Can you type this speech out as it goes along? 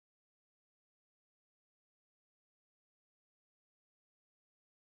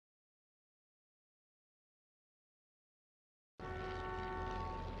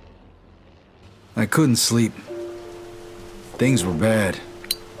I couldn't sleep. Things were bad,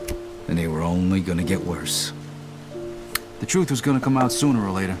 and they were only gonna get worse. The truth was gonna come out sooner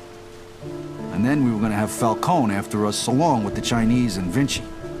or later. And then we were gonna have Falcone after us, along with the Chinese and Vinci.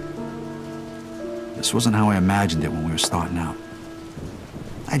 This wasn't how I imagined it when we were starting out.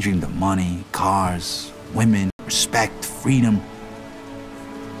 I dreamed of money, cars, women, respect, freedom.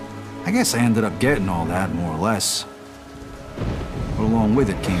 I guess I ended up getting all that, more or less. But along with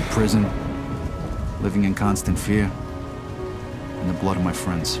it came prison, living in constant fear, and the blood of my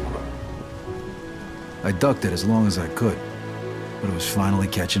friends. I ducked it as long as I could, but it was finally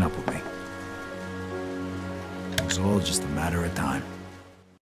catching up with me. It was all just a matter of time.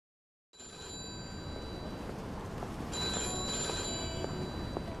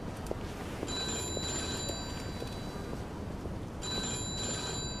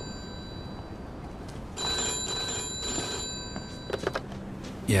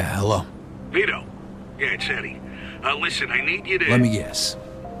 Yeah, hello. Vito. Yeah, it's Eddie. Listen, I need you to... Let me guess.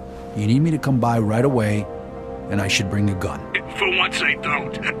 You need me to come by right away, and I should bring a gun. For once I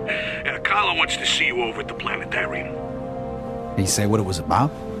don't. Carlo wants to see you over at the planetarium. Did he say what it was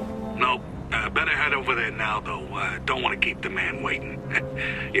about? No. Better head over there now, though. Don't want to keep the man waiting.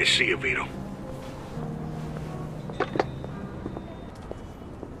 Yeah, see you, Vito.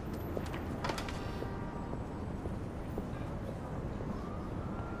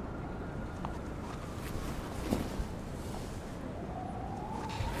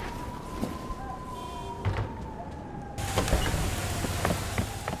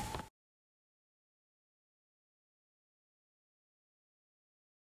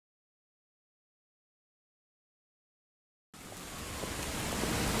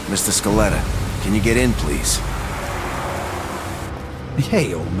 Mr. Scaletta, can you get in, please?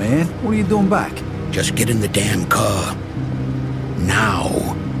 Hey, old man, what are you doing back? Just get in the damn car. Now.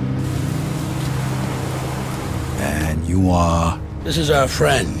 And you are... This is our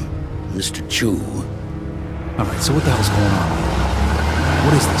friend, Mr. Chu. Alright, so what the hell's going on here?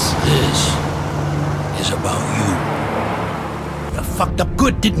 What is this? This is about you. You fucked up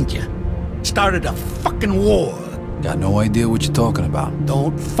good, didn't you? Started a fucking war. Got no idea what you're talking about.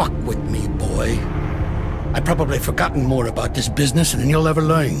 Don't fuck with me, boy. I've probably forgotten more about this business than you'll ever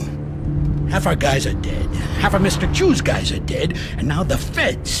learn. Half our guys are dead. Half of Mr. Chu's guys are dead. And now the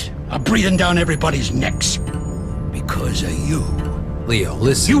feds are breathing down everybody's necks. Because of you. Leo,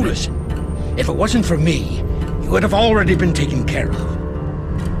 listen. You listen. If it wasn't for me, you would have already been taken care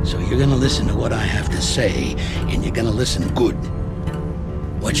of. So you're gonna listen to what I have to say, and you're gonna listen good.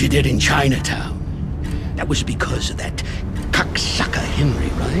 What you did in Chinatown. That was because of that cocksucker Henry,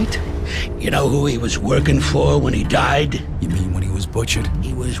 right? You know who he was working for when he died? You mean when he was butchered?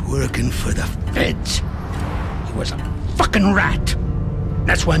 He was working for the feds. He was a fucking rat.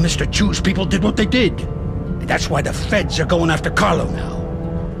 That's why Mr. Chu's people did what they did. And that's why the feds are going after Carlo now.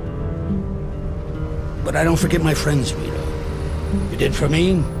 But I don't forget my friends, Vito. You did for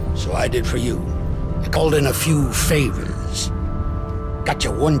me, so I did for you. I called in a few favors. Got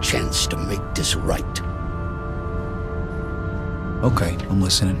you one chance to make this right. Okay, I'm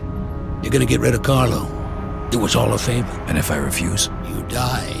listening. You're gonna get rid of Carlo. It was all a favor. And if I refuse? You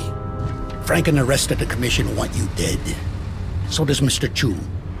die. Frank and the rest of the commission want you dead. So does Mr. Chu.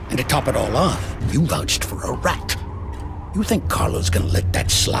 And to top it all off, you vouched for a rat. You think Carlo's gonna let that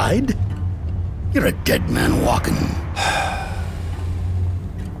slide? You're a dead man walking.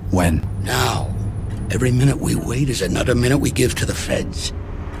 When? Now. Every minute we wait is another minute we give to the feds.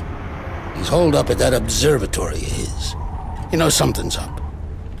 He's holed up at that observatory of his. You know something's up.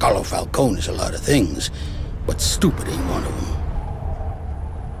 Carlo Falcone is a lot of things, but stupid ain't one of them.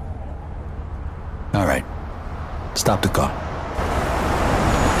 All right. Stop the car.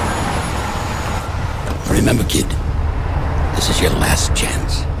 Remember, kid, this is your last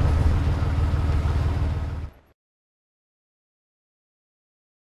chance.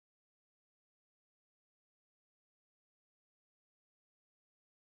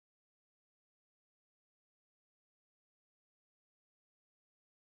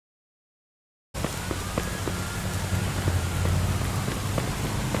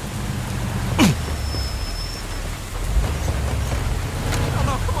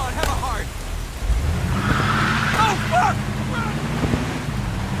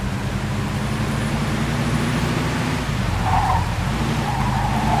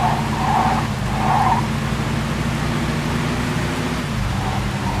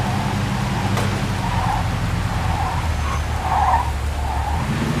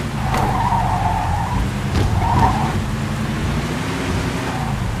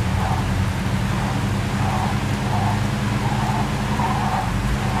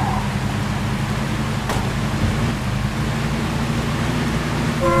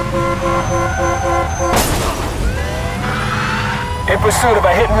 In pursuit of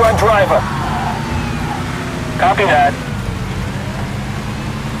a hit-and-run driver. Copy that.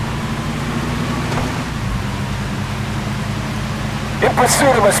 In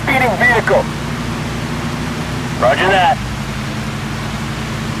pursuit of a speeding vehicle. Roger that.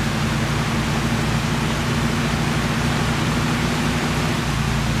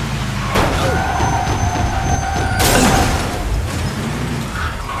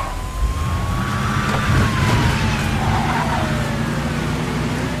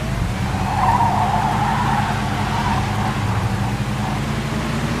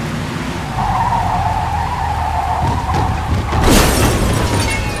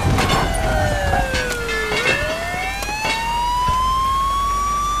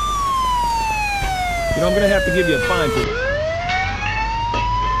 You know, I'm gonna have to give you a fine for...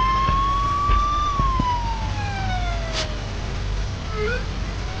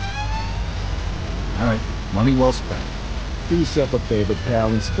 Alright, money well spent. Do yourself a favor, pal,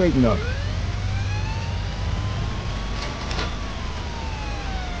 and straighten up.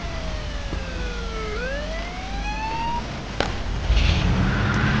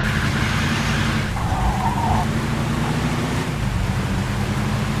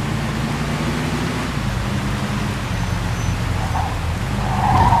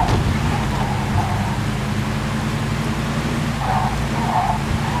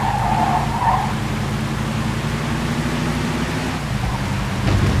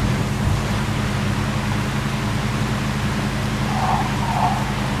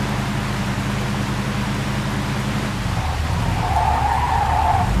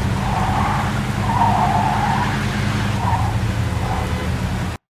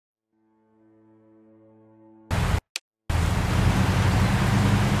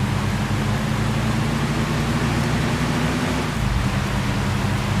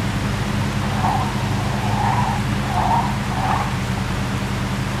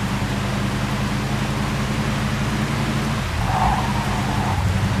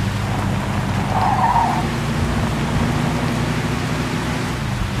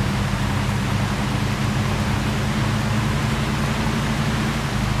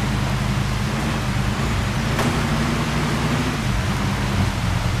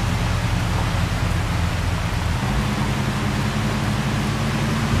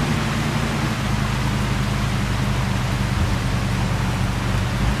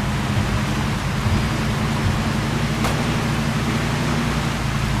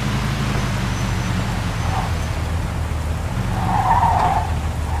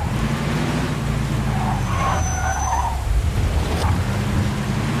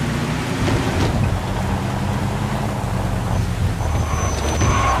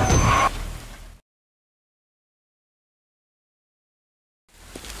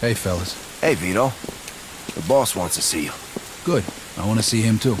 Hey, fellas. Hey, Vito. The boss wants to see you. Good. I want to see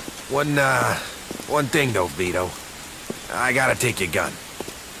him, too. One thing, though, Vito. I gotta take your gun.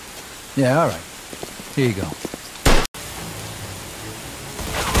 Yeah, all right. Here you go.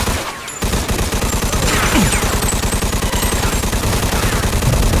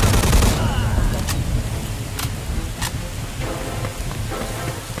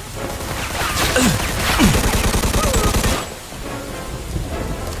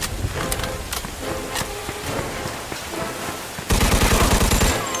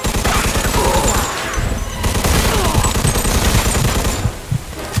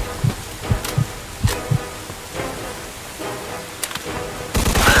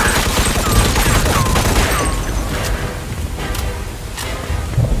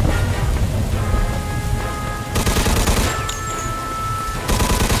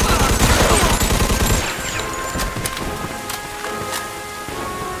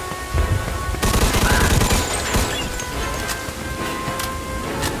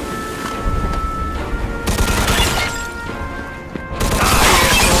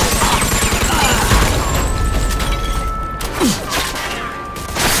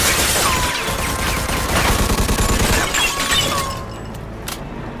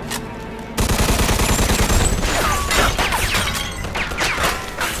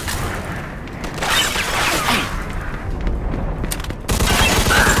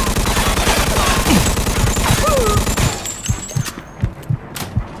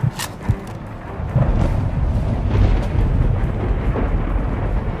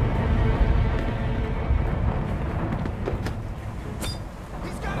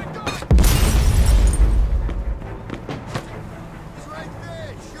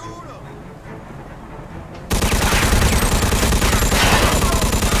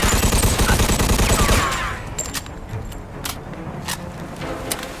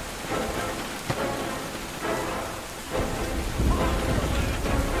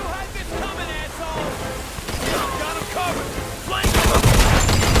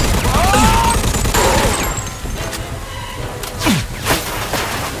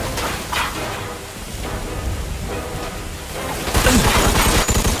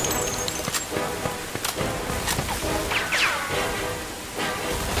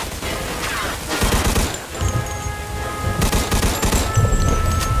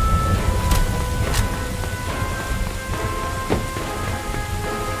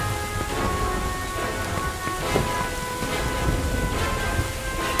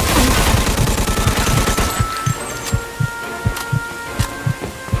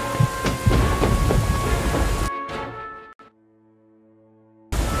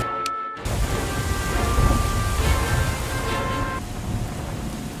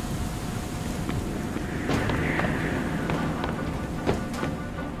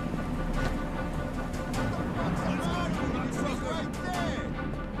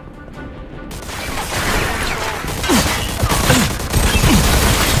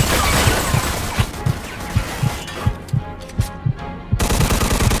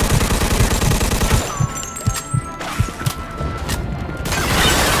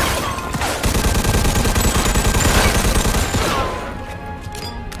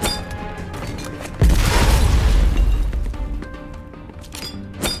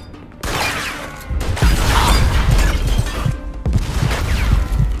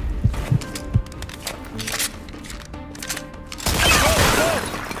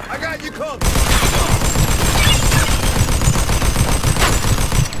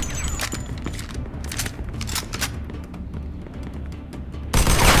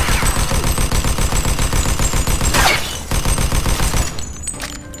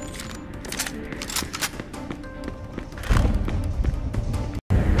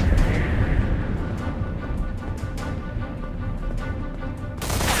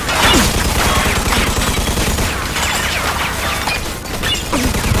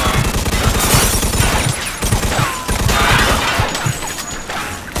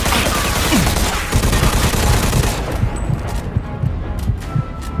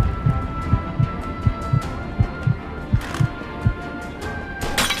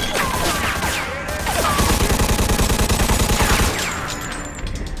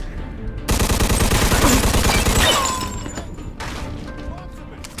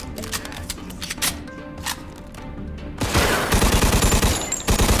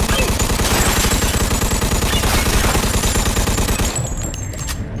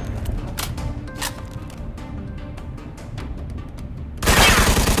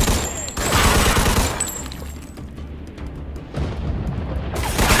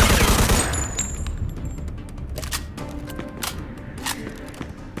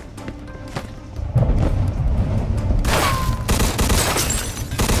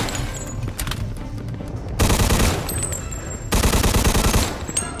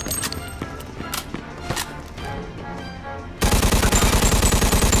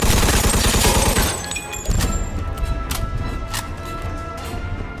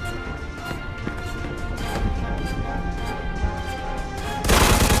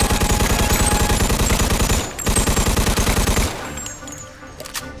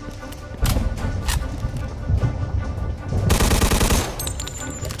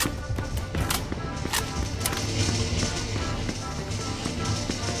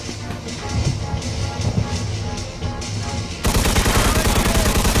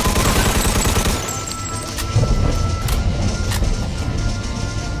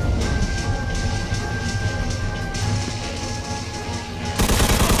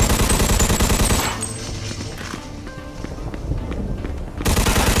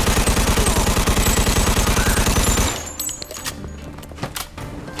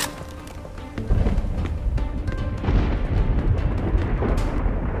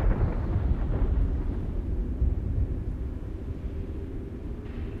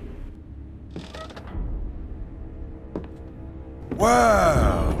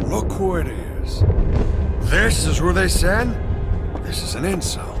 Well, look who it is. This is who they send? This is an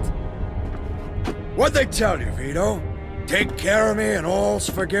insult. What'd they tell you, Vito? Take care of me and all's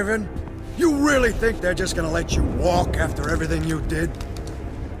forgiven? You really think they're just gonna let you walk after everything you did?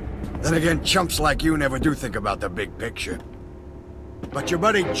 Then again, chumps like you never do think about the big picture. But your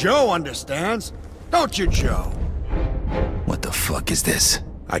buddy Joe understands, don't you, Joe? What the fuck is this?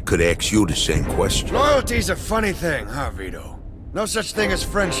 I could ask you the same question. Loyalty's a funny thing, huh, Vito? No such thing as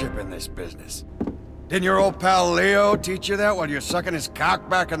friendship in this business. Didn't your old pal Leo teach you that while you're sucking his cock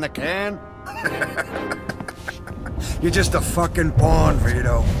back in the can? You're just a fucking pawn,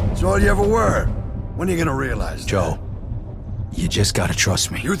 Vito. That's all you ever were. When are you gonna realize Joe, you just gotta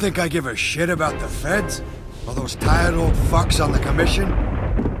trust me. You think I give a shit about the feds? Or those tired old fucks on the commission?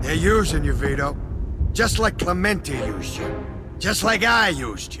 They're using you, Vito. Just like Clemente used you. Just like I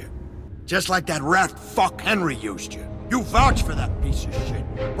used you. Just like that rat fuck Henry used you. You vouched for that piece of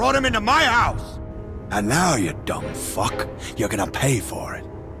shit. Brought him into my house. And now, you dumb fuck, you're gonna pay for it.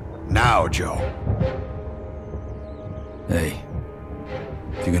 Now, Joe. Hey,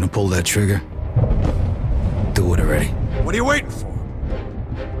 if you're gonna pull that trigger, do it already. What are you waiting for?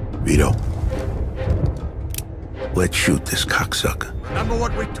 Vito, let's shoot this cocksucker. Remember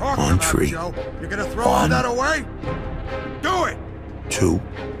what we talked On about, tree. Joe? You're gonna throw all that away? Do it! 2.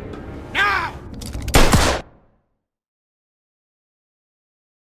 Now!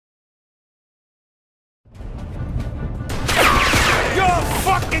 You're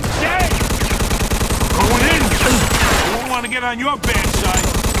fucking dead! Going in! You won't want to get on your bad side.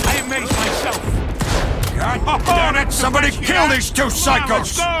 I amazed myself. God damn it! Somebody kill these two psychos!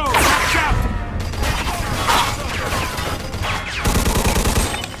 Let's go! Watch out!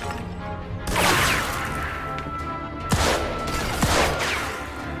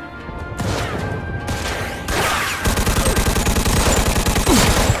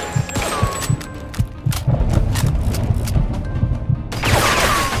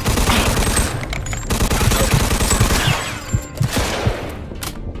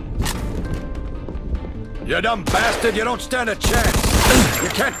 You dumb bastard, you don't stand a chance. You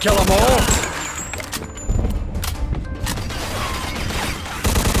can't kill them all.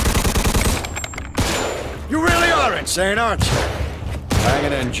 You really are insane, aren't you? I'm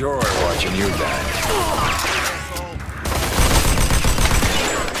gonna enjoy watching you die.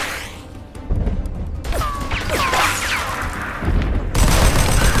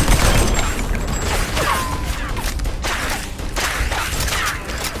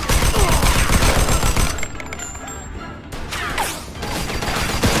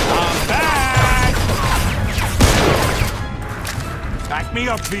 Back me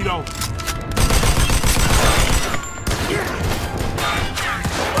up, Vito.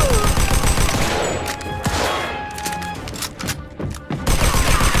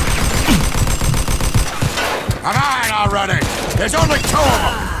 Come on already! There's only 2 of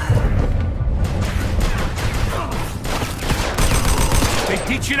them! They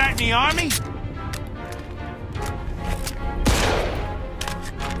teach you that in the army?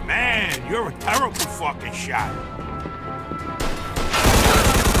 Man, you're a terrible fucking shot.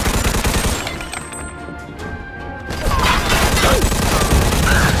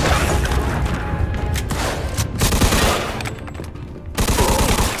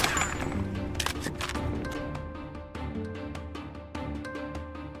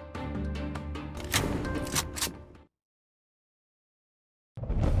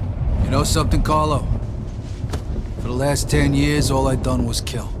 You know something, Carlo? For the last 10 years, all I done was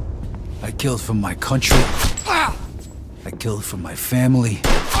kill. I killed for my country. I killed for my family.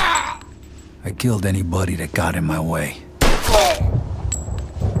 I killed anybody that got in my way.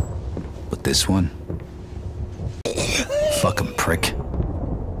 But this one... fucking prick.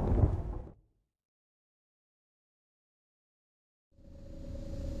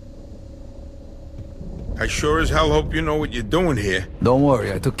 I sure as hell hope you know what you're doing here. Don't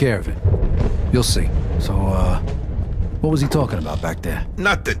worry, I took care of it. You'll see. So, what was he talking about back there?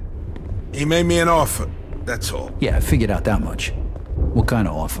 Nothing. He made me an offer, that's all. Yeah, I figured out that much. What kind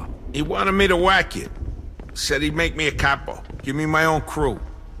of offer? He wanted me to whack it. Said he'd make me a capo, give me my own crew.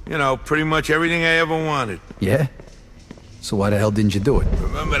 You know, pretty much everything I ever wanted. Yeah? So why the hell didn't you do it?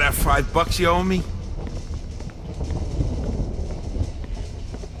 Remember that $5 you owe me?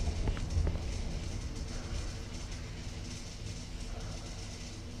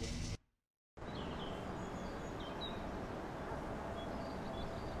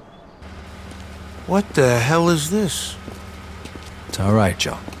 What the hell is this? It's all right,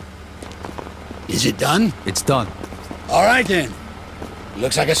 Joe. Is it done? It's done. All right, then.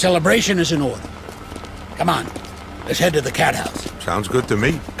 Looks like a celebration is in order. Come on, let's head to the cat house. Sounds good to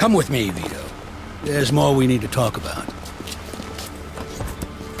me. Come with me, Vito. There's more we need to talk about.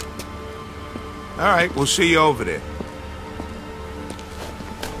 All right, we'll see you over there.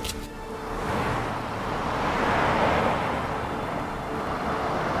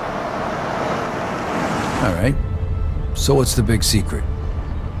 All right. So what's the big secret?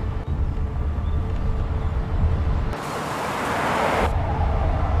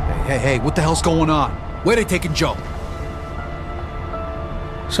 Hey, what the hell's going on? Where they taking Joe?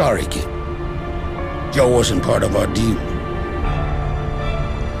 Sorry, kid. Joe wasn't part of our deal.